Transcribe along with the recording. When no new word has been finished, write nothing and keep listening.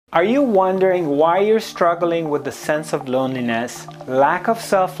Are you wondering why you're struggling with the sense of loneliness, lack of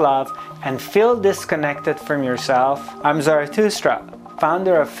self-love, and feel disconnected from yourself? I'm Zarathustra,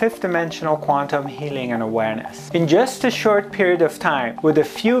 founder of Fifth Dimensional Quantum Healing and Awareness. In just a short period of time, with a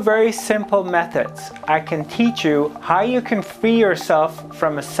few very simple methods, I can teach you how you can free yourself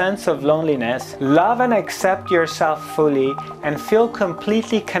from a sense of loneliness, love and accept yourself fully, and feel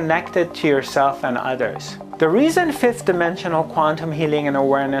completely connected to yourself and others. The reason Fifth Dimensional Quantum Healing and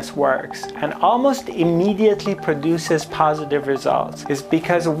Awareness works and almost immediately produces positive results is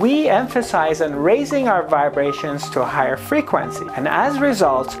because we emphasize on raising our vibrations to a higher frequency. And as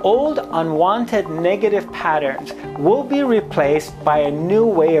results, old unwanted negative patterns will be replaced by a new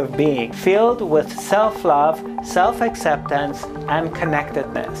way of being, filled with self-love, self-acceptance, and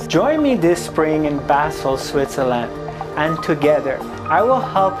connectedness. Join me this spring in Basel, Switzerland, and together I will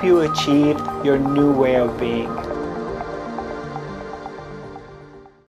help you achieve your new way of being.